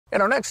In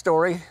our next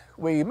story,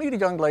 we meet a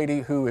young lady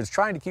who is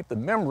trying to keep the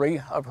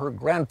memory of her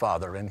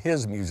grandfather and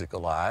his music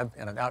alive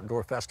in an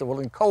outdoor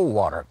festival in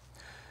Coldwater.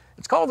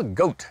 It's called the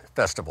G.O.A.T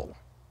Festival.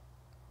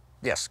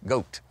 Yes,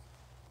 G.O.A.T.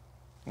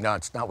 No,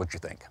 it's not what you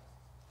think.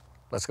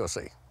 Let's go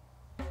see.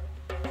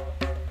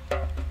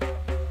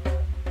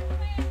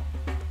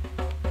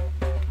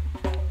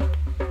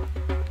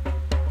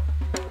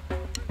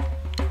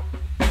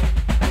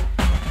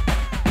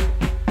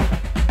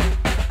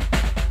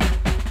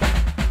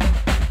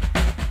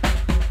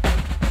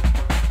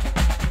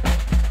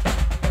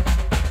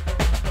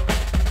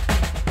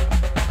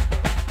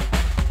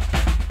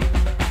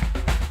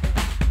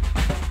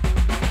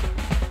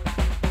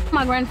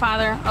 My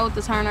grandfather,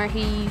 Otha Turner,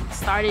 he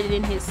started it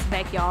in his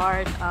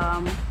backyard.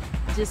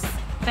 Just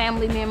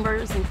family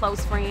members and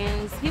close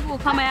friends. People will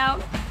come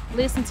out,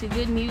 listen to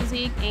good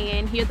music,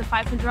 and hear the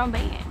Fife and drum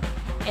band.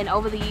 And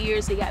over the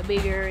years, it got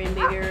bigger and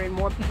bigger, and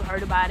more people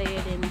heard about it,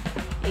 and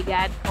it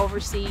got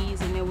overseas,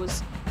 and it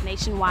was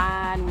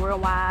nationwide and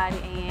worldwide.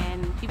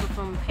 And people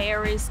from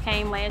Paris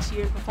came last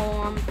year and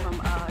performed, from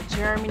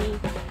Germany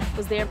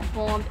was there and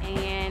performed,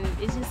 and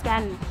it's just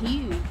gotten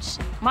huge.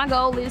 My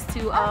goal is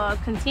to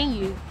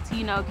continue to,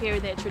 carry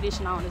that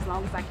tradition on as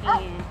long as I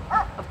can.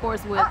 Of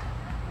course, with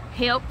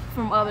help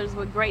from others,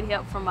 with great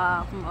help from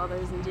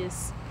others, and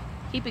just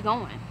keep it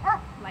going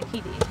like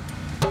he did.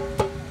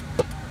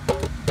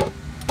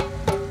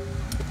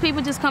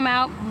 People just come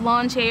out,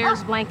 lawn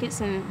chairs,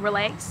 blankets, and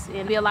relax.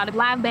 And be a lot of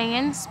live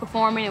bands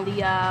performing, and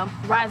the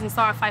Rising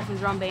Star Fife and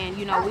Drum Band,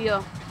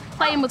 we'll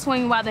play in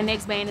between while the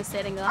next band is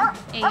setting up.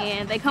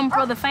 And they come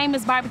for the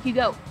famous barbecue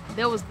goat.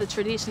 That was the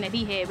tradition that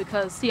he had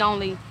because he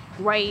only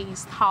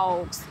raised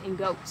hogs and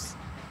goats.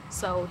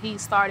 So he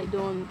started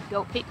doing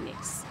goat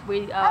picnics.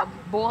 We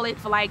boil it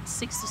for like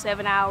 6 to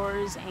 7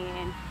 hours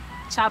and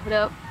chop it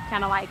up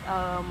kind of like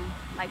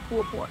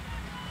pulled pork.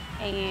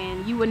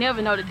 And you would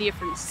never know the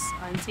difference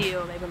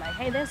until they were like,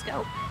 hey, that's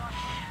goat.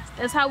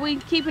 That's how we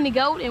keeping the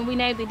goat, and we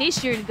named it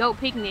this year the Goat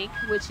Picnic,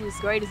 which is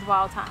greatest of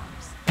all times.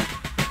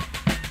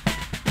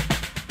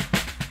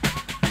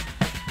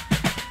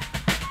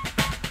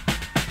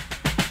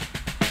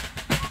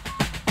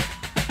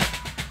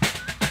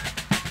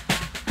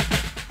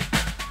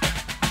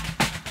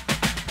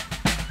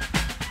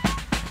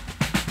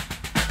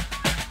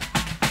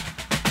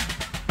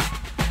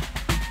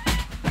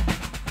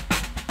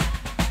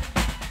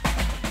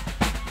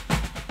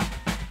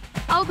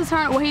 Otha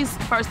Turner, well, he's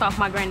first off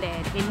my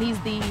granddad, and he's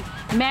the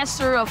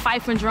master of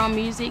fife and drum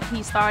music.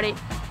 He started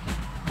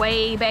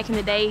way back in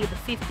the day, the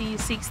 50s,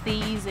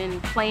 60s,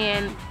 and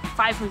playing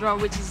fife and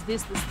drum, which is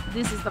this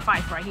is the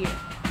fife right here.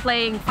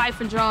 Playing fife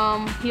and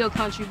drum, hill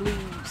country blues,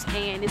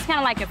 and it's kind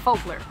of like a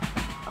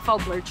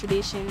folklore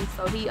tradition.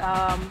 So he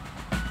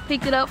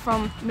picked it up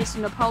from Mr.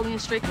 Napoleon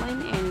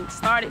Strickland and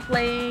started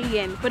playing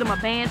and put a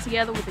band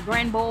together with the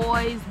Grand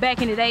Boys.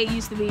 Back in the day, it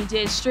used to be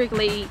just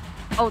strictly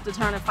Otha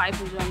Turner Fife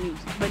and drum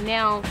music. But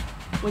now,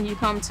 when you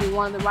come to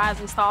one of the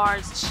Rising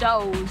Stars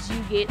shows, you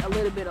get a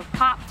little bit of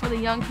pop for the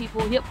young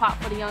people, hip hop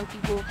for the young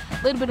people,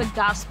 a little bit of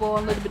gospel,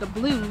 a little bit of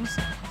blues.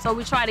 So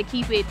we try to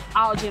keep it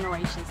all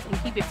generations and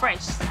keep it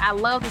fresh. I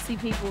love to see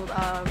people's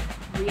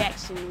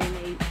reaction when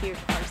they hear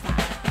it the first time.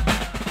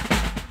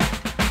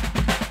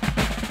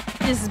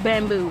 This is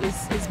bamboo,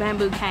 it's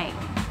bamboo cane.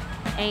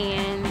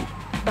 And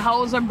the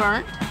holes are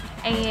burnt,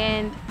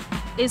 and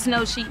it's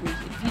no sheet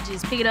music. You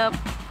just pick it up,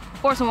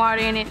 pour some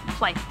water in it,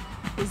 play.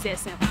 It's that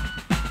simple.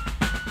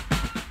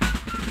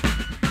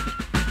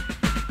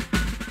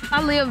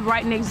 I live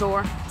right next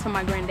door to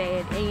my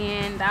granddad,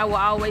 and I will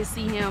always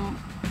see him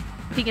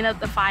picking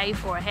up the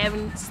fife or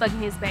having it stuck in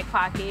his back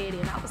pocket,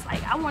 and I was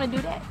like, I want to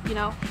do that,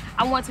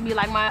 I want to be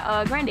like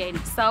my granddaddy.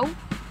 So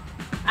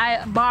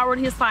I borrowed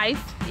his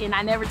fife, and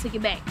I never took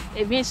it back.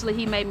 Eventually,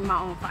 he made me my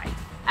own fife.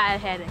 I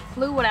had a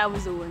clue what I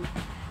was doing,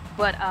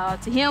 but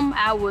to him,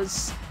 I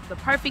was the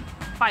perfect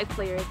fife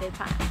player at that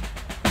time.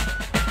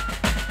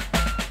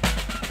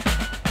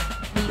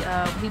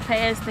 He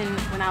passed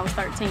when I was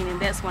 13, and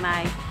that's when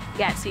I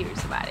got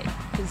serious about it.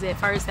 Because at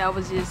first I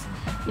was just,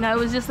 it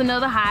was just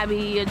another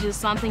hobby or just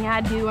something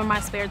I do in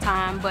my spare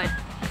time. But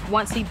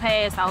once he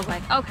passed, I was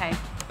like, okay,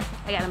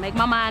 I gotta make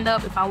my mind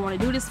up if I want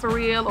to do this for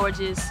real or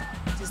just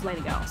let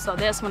it go. So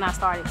that's when I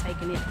started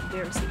taking it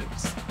very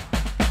serious.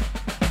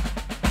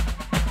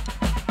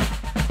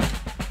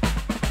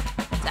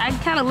 I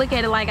kind of look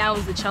at it like I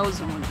was the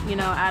chosen one,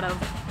 out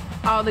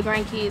of all the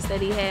grandkids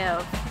that he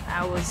have,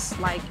 I was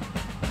like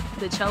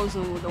the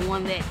chosen one, the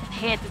one that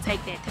had to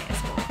take that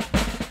task on.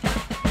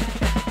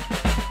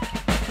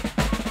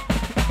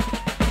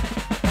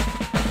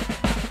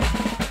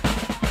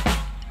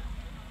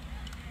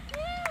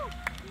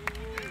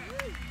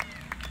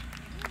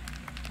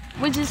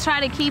 We just try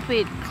to keep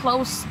it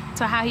close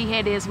to how he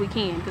had it as we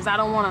can, because I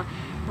don't want to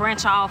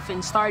branch off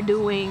and start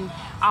doing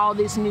all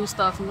this new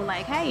stuff and be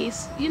like, hey,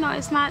 it's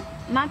not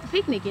the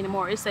picnic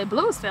anymore. It's a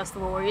blues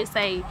festival, or it's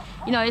a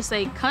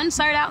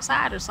concert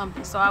outside or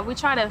something. So we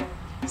try to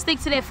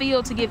stick to that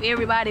feel to give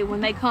everybody, when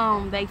they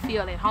come, they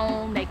feel at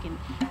home. They can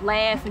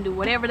laugh and do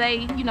whatever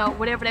they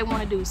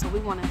want to do. So we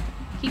want to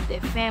keep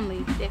that family,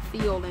 that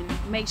feel, and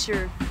make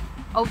sure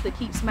Otha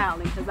keeps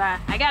smiling. Because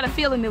I got a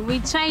feeling if we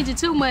change it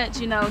too much,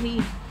 you know,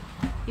 he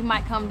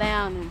might come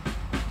down and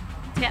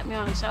tap me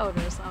on the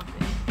shoulder or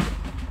something.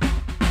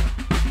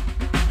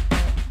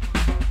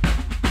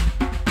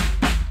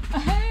 I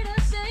heard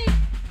her say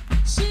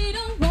she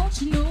don't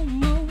want you no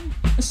more.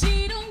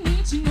 She don't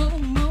need you no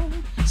more.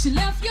 She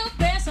left your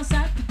best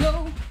outside the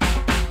door.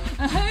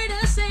 I heard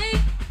her say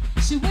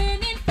she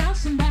went and found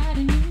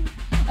somebody new,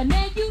 and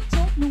now you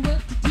don't know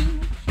what to do.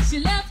 She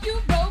left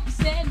you broke and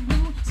said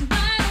blue. So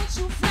why don't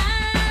you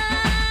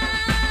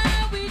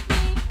fly with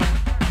me?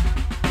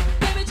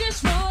 Baby,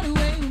 just run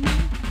away with me.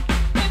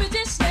 Baby,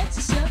 just let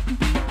yourself be.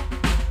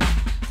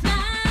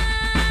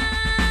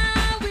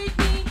 Fly with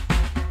me.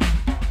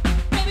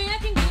 Baby, I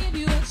can give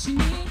you what you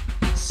need.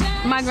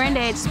 My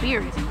granddad's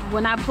spirit.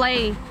 When I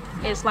play,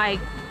 it's like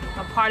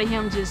a part of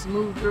him just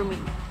moved through me.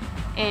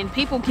 And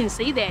people can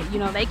see that, you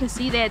know, they can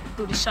see that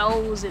through the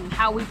shows and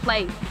how we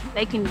play.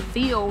 They can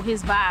feel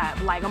his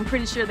vibe. Like, I'm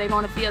pretty sure they're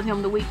gonna feel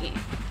him the weekend,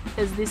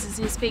 because this is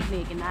his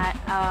picnic, and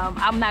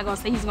I'm not gonna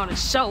say he's gonna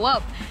show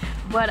up,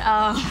 but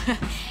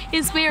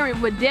his spirit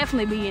would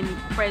definitely be in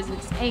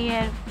presence.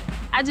 And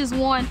I just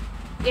want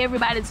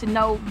everybody to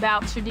know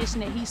about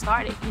tradition that he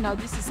started. You know,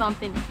 this is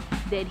something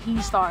that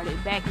he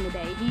started back in the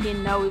day. He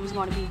didn't know it was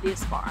gonna be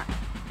this far.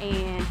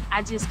 And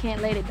I just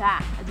can't let it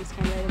die. I just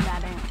can't let it die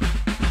down.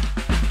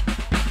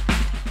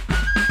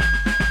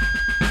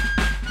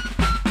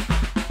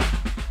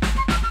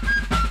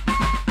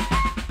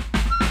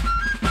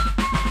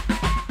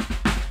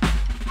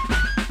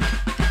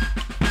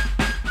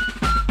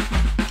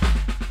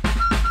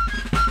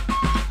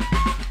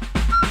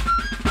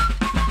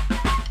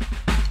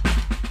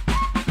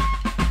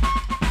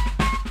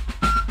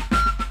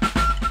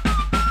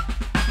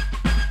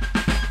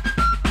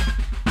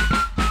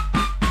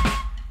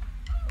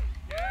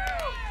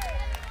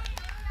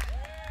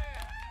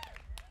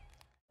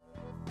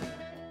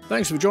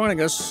 Thanks for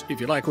joining us.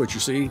 If you like what you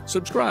see,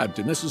 subscribe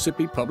to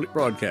Mississippi Public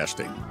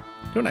Broadcasting.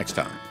 Till next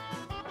time,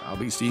 I'll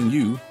be seeing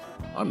you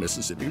on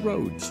Mississippi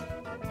Roads.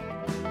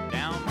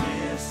 Down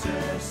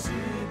Mississippi.